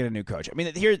Tech have to get a new coach. I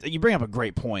mean, here you bring up a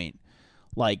great point.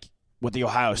 Like with the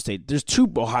Ohio State, there's 2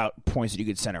 points that you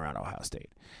could center around Ohio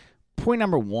State. Point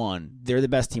number 1, they're the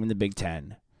best team in the Big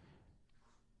Ten.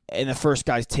 And the first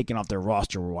guys taken off their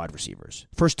roster were wide receivers.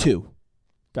 First 2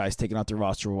 guys taken off their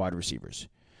roster were wide receivers.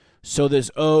 So there's,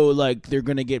 they're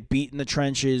going to get beat in the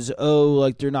trenches.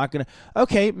 They're not going to.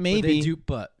 Okay, maybe.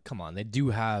 But come on, they do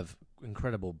have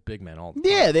incredible big men all the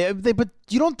time. Yeah, but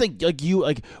you don't think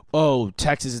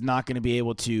Texas is not going to be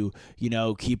able to,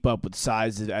 keep up with the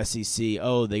size of the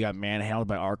SEC. They got manhandled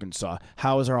by Arkansas.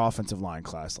 How was our offensive line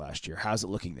class last year? How's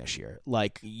it looking this year?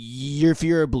 If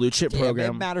you're a blue chip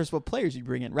program, it matters what players you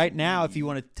bring in. Right now, if you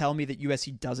want to tell me that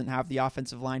USC doesn't have the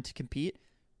offensive line to compete,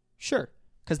 sure,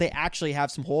 because they actually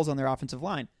have some holes on their offensive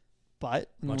line.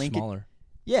 But much smaller.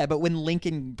 Yeah, but when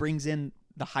Lincoln brings in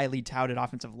the highly touted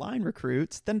offensive line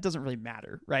recruits, then it doesn't really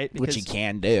matter, right? Which he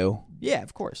can do. Yeah,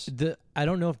 of course. I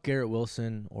don't know if Garrett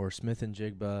Wilson or Smith and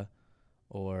Jigba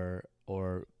or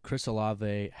Chris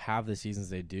Olave have the seasons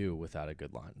they do without a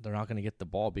good line. They're not going to get the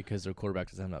ball because their quarterback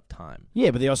doesn't have enough time.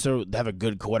 Yeah, but they also have a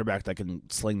good quarterback that can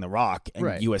sling the rock, and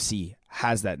right. USC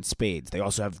has that in spades. They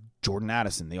also have Jordan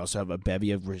Addison. They also have a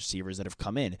bevy of receivers that have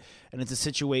come in. And it's a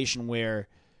situation where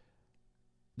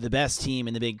the best team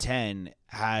in the Big Ten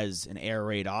has an air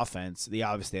raid offense. They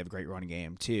obviously have a great running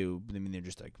game too. I mean, they're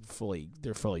just fully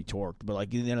torqued. But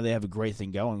they have a great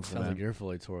thing going for them. Sounds like you're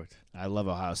fully torqued. I love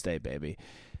Ohio State, baby.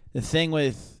 The thing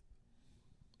with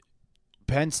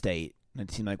Penn State and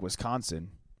a team like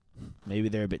Wisconsin, maybe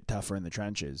they're a bit tougher in the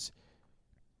trenches.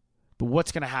 But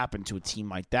what's going to happen to a team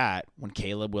like that when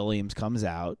Caleb Williams comes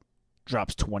out,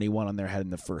 drops 21 on their head in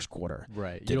the first quarter?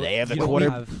 Right. Do they have the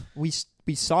quarter?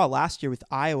 We saw last year with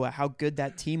Iowa how good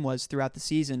that team was throughout the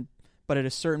season, but at a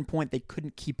certain point they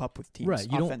couldn't keep up with teams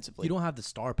offensively. You don't have the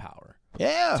star power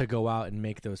to go out and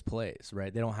make those plays,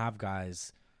 right? They don't have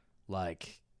guys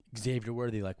like Xavier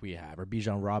Worthy like we have, or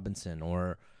Bijan Robinson,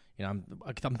 or I'm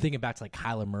thinking back to like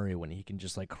Kyler Murray when he can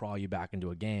just like crawl you back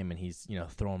into a game and he's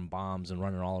throwing bombs and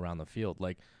running all around the field.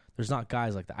 Like there's not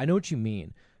guys like that. I know what you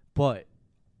mean, but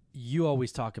you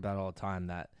always talk about all the time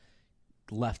that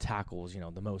left tackle is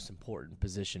the most important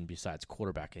position besides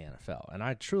quarterback in the NFL, and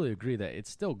I truly agree that it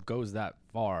still goes that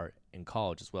far in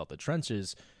college as well. The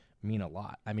trenches mean a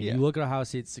lot. I mean, you look at Ohio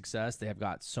State's success; they have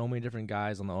got so many different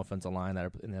guys on the offensive line that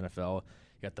are in the NFL.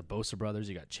 You got the Bosa brothers,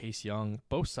 you got Chase Young,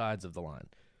 both sides of the line.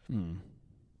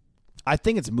 I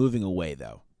think it's moving away,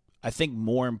 though. I think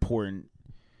more important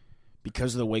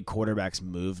because of the way quarterbacks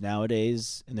move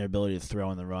nowadays and their ability to throw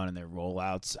in the run and their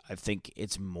rollouts. I think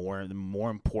it's the more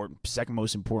important, second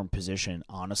most important position,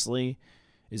 honestly,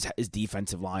 is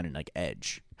defensive line and like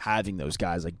edge. Having those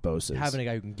guys like Bosa, having a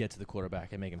guy who can get to the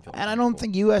quarterback and make him feel. And I don't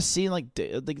think USC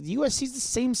USC is the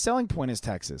same selling point as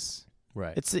Texas.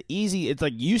 Right. It's like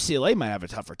UCLA might have a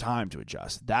tougher time to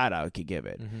adjust. That I could give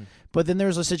it. Mm-hmm. But then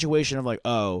there's a situation of like,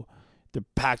 the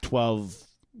Pac-12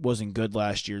 wasn't good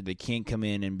last year. They can't come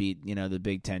in and beat, the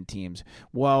Big Ten teams.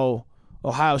 Well,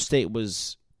 Ohio State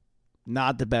was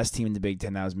not the best team in the Big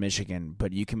Ten. That was Michigan.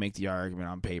 But you can make the argument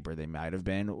on paper they might have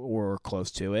been or close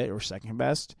to it or second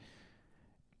best.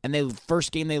 And the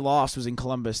first game they lost was in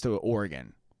Columbus to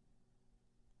Oregon.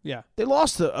 Yeah. They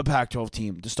lost to a Pac-12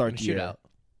 team to start the year. Shootout.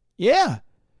 Yeah.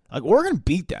 Like, Oregon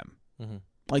beat them. Mm-hmm.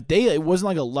 Like, it wasn't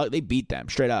like a luck. They beat them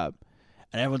straight up.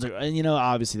 And everyone's like, and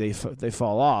obviously they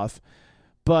fall off.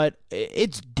 But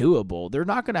it's doable. They're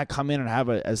not going to come in and have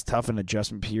as tough an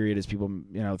adjustment period as people,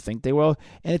 think they will.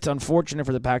 And it's unfortunate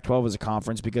for the Pac-12 as a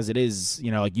conference because it is,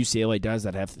 like UCLA does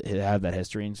that have that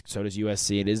history, and so does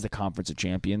USC. It is the Conference of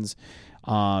Champions.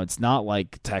 It's not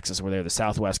like Texas where they're the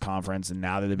Southwest Conference and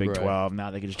now they're the Big 12. Now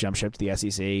they can just jump ship to the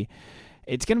SEC.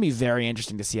 It's going to be very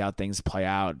interesting to see how things play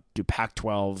out. Do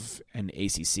Pac-12 and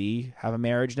ACC have a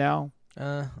marriage now?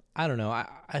 I don't know.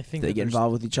 I think they get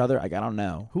involved with each other. I don't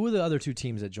know. Who are the other 2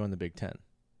 teams that joined the Big Ten?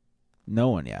 No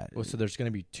one yet. Well, so there's going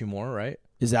to be 2 more, right?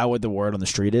 Is that what the word on the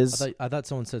street is? I thought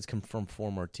someone said it's come from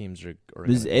 4 more teams.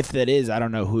 If that is, I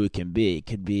don't know who it can be. It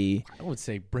could be. I would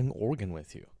say bring Oregon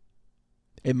with you.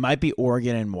 It might be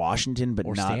Oregon and Washington, but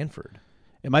or not Stanford.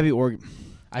 It might be Oregon.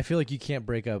 I feel like you can't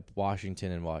break up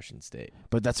Washington and Washington State.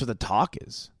 But that's what the talk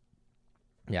is.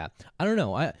 Yeah, I don't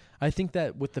know. I think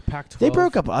that with the Pac-12, they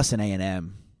broke up us and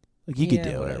A&M. Like you could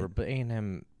do whatever, it, but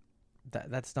A&M,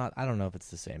 that's not. I don't know if it's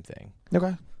the same thing.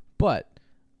 Okay, but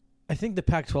I think the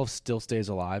Pac-12 still stays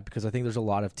alive because I think there's a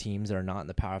lot of teams that are not in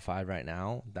the Power 5 right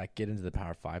now that get into the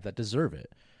Power 5 that deserve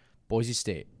it. Boise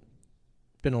State,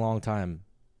 been a long time.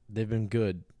 They've been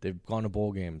good. They've gone to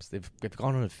bowl games. They've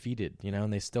gone undefeated,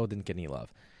 and they still didn't get any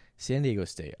love. San Diego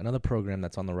State, another program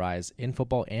that's on the rise in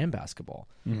football and basketball.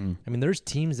 Mm-hmm. I mean, there's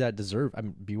teams that deserve.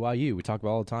 BYU, we talk about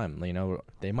all the time.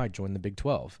 They might join the Big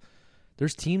 12.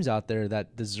 There's teams out there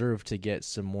that deserve to get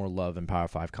some more love in Power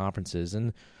 5 conferences,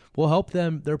 and we'll help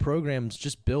their programs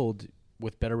just build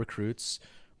with better recruits,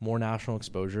 more national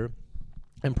exposure,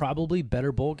 and probably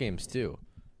better bowl games too.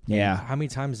 Yeah. How many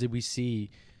times did we see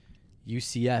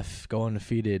UCF go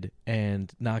undefeated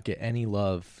and not get any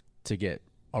love to get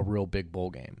a real big bowl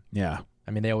game? Yeah.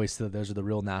 I mean, they always said those are the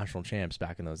real national champs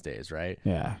back in those days, right?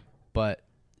 Yeah. But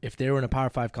if they were in a Power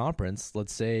 5 conference,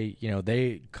 let's say,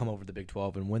 they come over the Big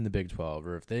 12 and win the Big 12,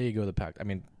 or if they go to the Pac, I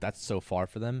mean, that's so far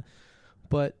for them.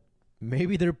 But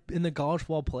maybe they're in the college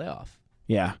football playoff.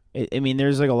 Yeah. I mean,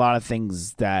 there's like a lot of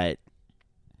things that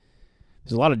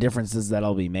there's a lot of differences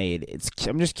that'll be made.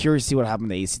 I'm just curious to see what happened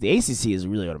to the ACC. The ACC is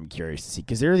really what I'm curious to see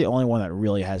because they're the only one that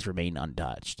really has remained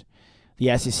untouched.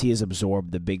 The SEC is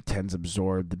absorbed, the Big Ten's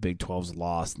absorbed, the Big 12's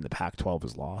lost, and the Pac-12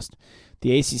 is lost.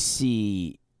 The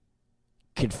ACC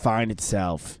could find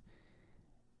itself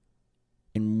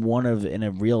in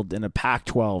a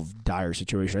Pac-12 dire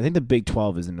situation. I think the Big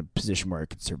 12 is in a position where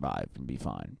it could survive and be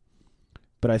fine.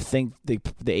 But I think the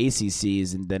ACC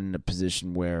is then in a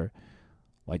position where,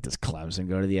 like, does Clemson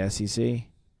go to the SEC?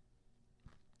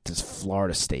 Does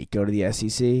Florida State go to the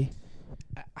SEC?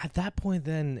 At that point,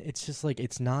 then, it's just like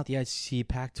it's not the SEC,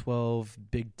 Pac-12,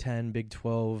 Big 10, Big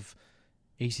 12,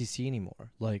 ACC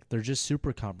anymore. Like, they're just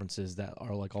super conferences that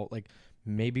are like all like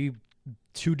maybe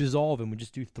to dissolve and we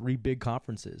just do 3 big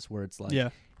conferences where it's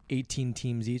like 18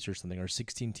 teams each or something, or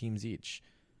 16 teams each.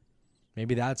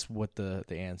 Maybe that's what the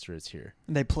answer is here.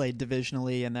 They played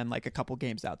divisionally and then like a couple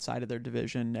games outside of their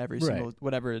division single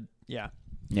whatever. Yeah.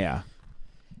 Yeah.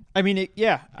 I mean,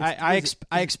 I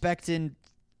expect in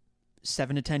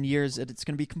 7 to 10 years that it's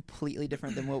going to be completely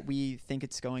different than what we think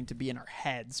it's going to be in our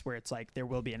heads, where it's like there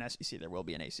will be an SEC, there will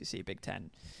be an ACC, Big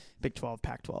 10, Big 12,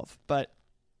 Pac-12. But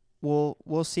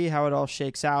we'll see how it all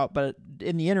shakes out. But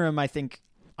in the interim, I think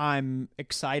I'm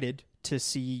excited to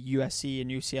see USC and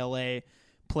UCLA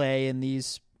play in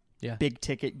these big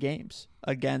ticket games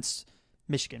against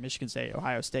Michigan State,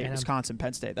 Ohio State, and Wisconsin,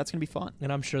 Penn State. That's going to be fun.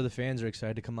 And I'm sure the fans are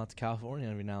excited to come out to California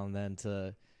every now and then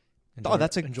to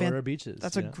enjoy our beaches.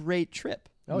 That's a great trip.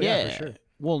 Oh, yeah, for sure.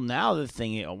 Well, now the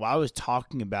thing, while I was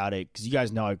talking about it, because you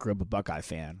guys know I grew up a Buckeye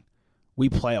fan, we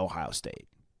play Ohio State.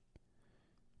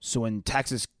 So when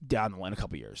Texas, down the line a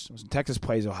couple years, when Texas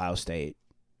plays Ohio State,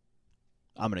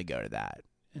 I'm going to go to that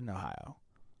in Ohio.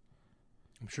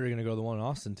 I'm sure you're going to go to the one in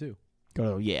Austin, too. I'll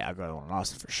go to the one in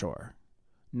Austin for sure.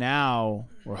 Now,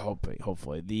 we're hopefully,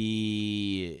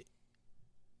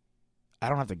 I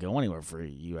don't have to go anywhere for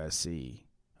USC,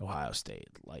 Ohio State.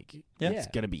 Like, it's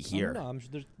going to be here. I'm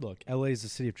sure look, LA is the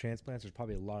city of transplants. There's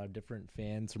probably a lot of different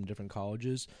fans from different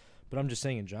colleges. But I'm just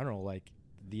saying in general, like,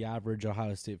 the average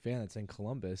Ohio State fan that's in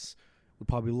Columbus would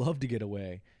probably love to get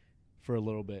away for a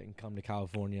little bit and come to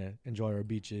California, enjoy our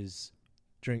beaches,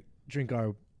 drink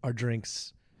our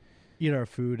drinks, eat our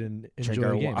food, and enjoy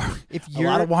our game. If you're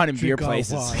a lot of wine and beer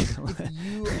places. If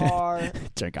you are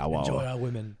drink our wine. Enjoy our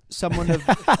women. Someone of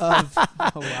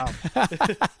oh wow.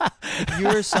 If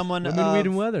you're someone women, weed,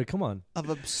 and weather. Come on. Of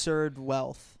absurd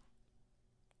wealth,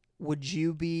 would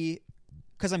you be?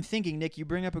 Because I'm thinking, Nick, you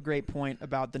bring up a great point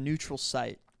about the neutral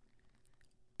site,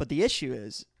 but the issue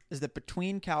is that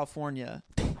between California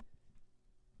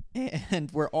and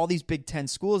where all these Big Ten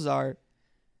schools are,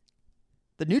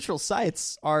 the neutral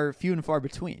sites are few and far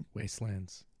between.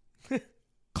 Wastelands.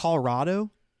 Colorado?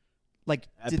 Like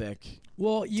epic.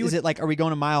 Is it like, are we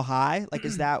going a Mile High? Like,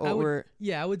 is that what we're...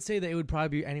 Yeah, I would say that it would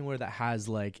probably be anywhere that has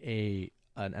like an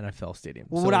NFL stadium.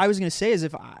 Well, what I was going to say is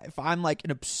if I'm like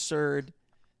an absurd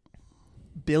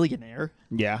billionaire,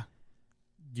 or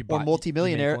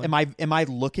multimillionaire, am I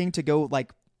looking to go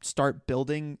like start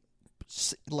building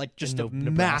like just a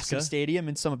massive stadium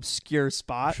in some obscure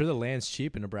spot? I'm sure the land's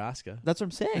cheap in Nebraska. That's what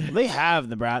I'm saying. They have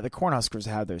the Cornhuskers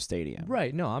have their stadium,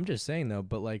 right? No, I'm just saying though.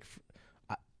 But like,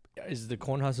 is the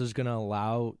Cornhuskers going to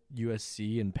allow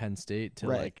USC and Penn State to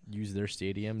like use their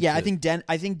stadium? Yeah, I think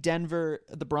Denver,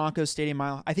 the Broncos stadium,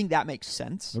 I think that makes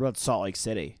sense. What about Salt Lake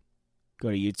City? Go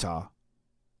to Utah,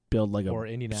 build like or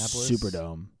Indianapolis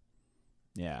Superdome.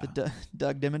 Yeah. The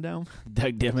Doug Dimmadome.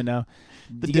 Doug Dimmadome.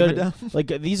 The Dimmadome. Like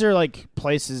these are like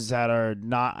places that are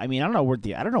not. I mean, I don't know where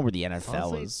the NFL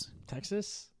Honestly, is.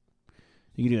 Texas.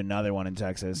 You can do another one in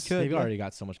Texas. They've already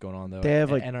got so much going on though. They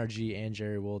have like NRG and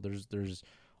Jerry World. There's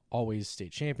always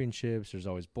state championships. There's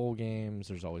always bowl games.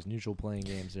 There's always neutral playing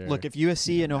games there. Look, if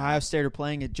USC and Ohio State are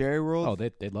playing at Jerry World,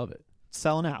 they'd love it.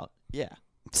 Selling out. Yeah.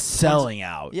 Selling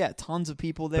out. Yeah, tons of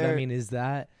people there. But I mean, is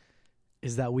that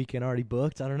weekend already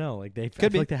booked? I don't know. Like I feel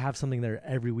like they have something there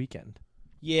every weekend.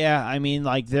 Yeah, I mean,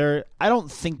 like I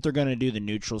don't think they're gonna do the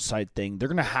neutral site thing. They're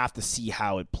gonna have to see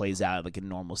how it plays out, like in a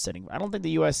normal setting. I don't think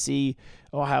the USC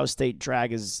Ohio State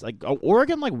drag is like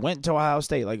Oregon like went to Ohio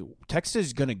State. Like Texas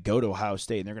is gonna go to Ohio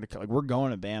State, and they're gonna like we're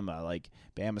going to Bama. Like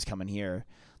Bama's coming here.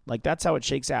 Like that's how it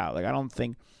shakes out. Like I don't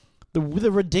think the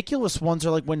ridiculous ones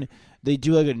are like when they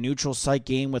do like a neutral site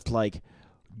game with like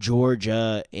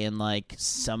Georgia and like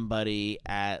somebody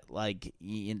at like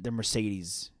the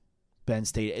Mercedes. Penn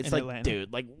State. It's like, Atlanta.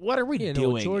 Dude, like, what are we doing?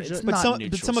 No, Georgia, it's but not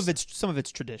some of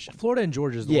it's tradition. Florida and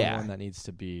Georgia is the only one that needs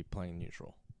to be playing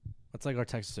neutral. That's like our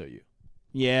Texas OU.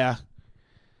 Yeah,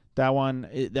 that one.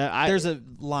 There's a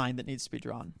line that needs to be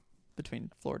drawn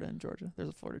between Florida and Georgia. There's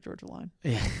a Florida-Georgia line.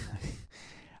 Yeah.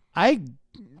 The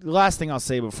last thing I'll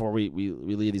say before we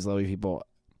leave these lovely people.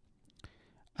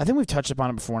 I think we've touched upon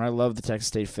it before, and I love the Texas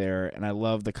State Fair, and I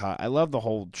love the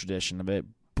whole tradition of it,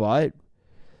 but.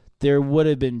 It would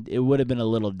have been a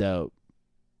little dope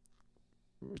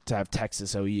to have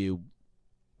Texas OU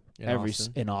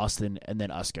in Austin, and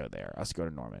then us go to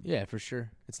Norman. Yeah, for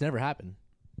sure. It's never happened.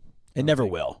 It never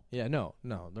will. Yeah, no,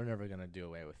 they're never gonna do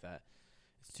away with that.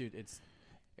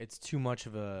 It's too much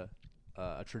of a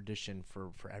tradition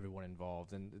for everyone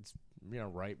involved, and it's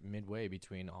right midway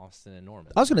between Austin and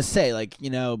Norman. I was gonna say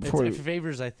before it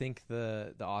favors I think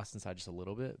the Austin side just a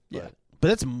little bit, but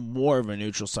that's more of a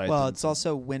neutral site. Well, it's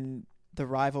also when the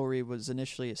rivalry was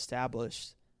initially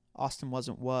established, Austin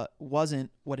wasn't what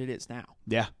it is now.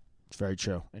 Yeah, it's very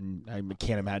true, and I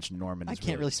can't imagine Norman. I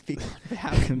can't really speak on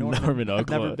behalf of Norman.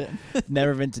 Oklahoma.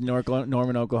 Never been to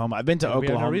Norman, Oklahoma. I've been to Oklahoma. We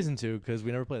have no reason to because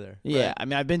we never play there. Yeah, right. I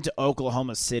mean, I've been to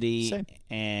Oklahoma City, Same.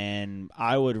 And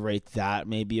I would rate that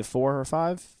maybe a 4 or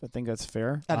 5. I think that's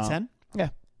fair. Out of 10?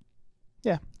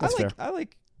 Yeah, that's fair. I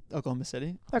like Oklahoma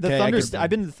City. Okay, the Thunder. I've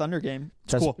been to the Thunder game.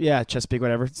 It's cool. Yeah, Chesapeake,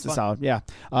 whatever. It's solid. Yeah.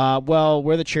 Well,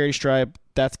 we're the charity stripe.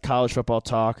 That's college football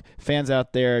talk. Fans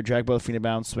out there, drag both feet in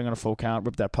bounds, swing on a full count,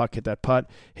 rip that puck, hit that putt,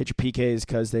 hit your PKs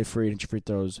because they're free, hit your free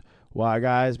throws. Why,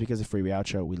 guys? Because they're free. We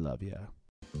outro. We love you.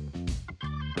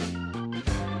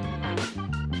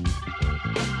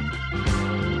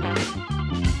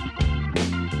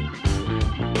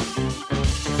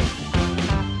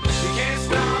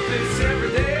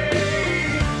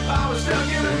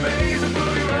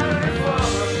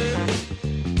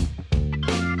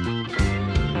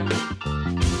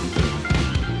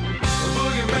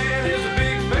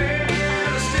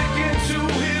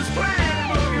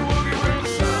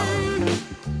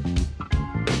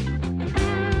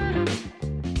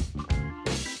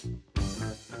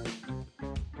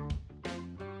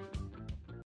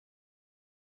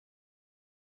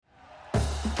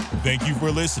 Thank you for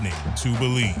listening to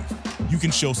Believe. You can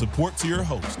show support to your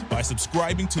host by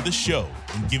subscribing to the show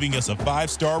and giving us a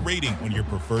 5-star rating on your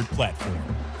preferred platform.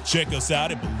 Check us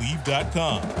out at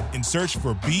Believe.com and search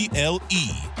for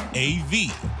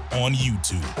BLEAV on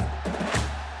YouTube.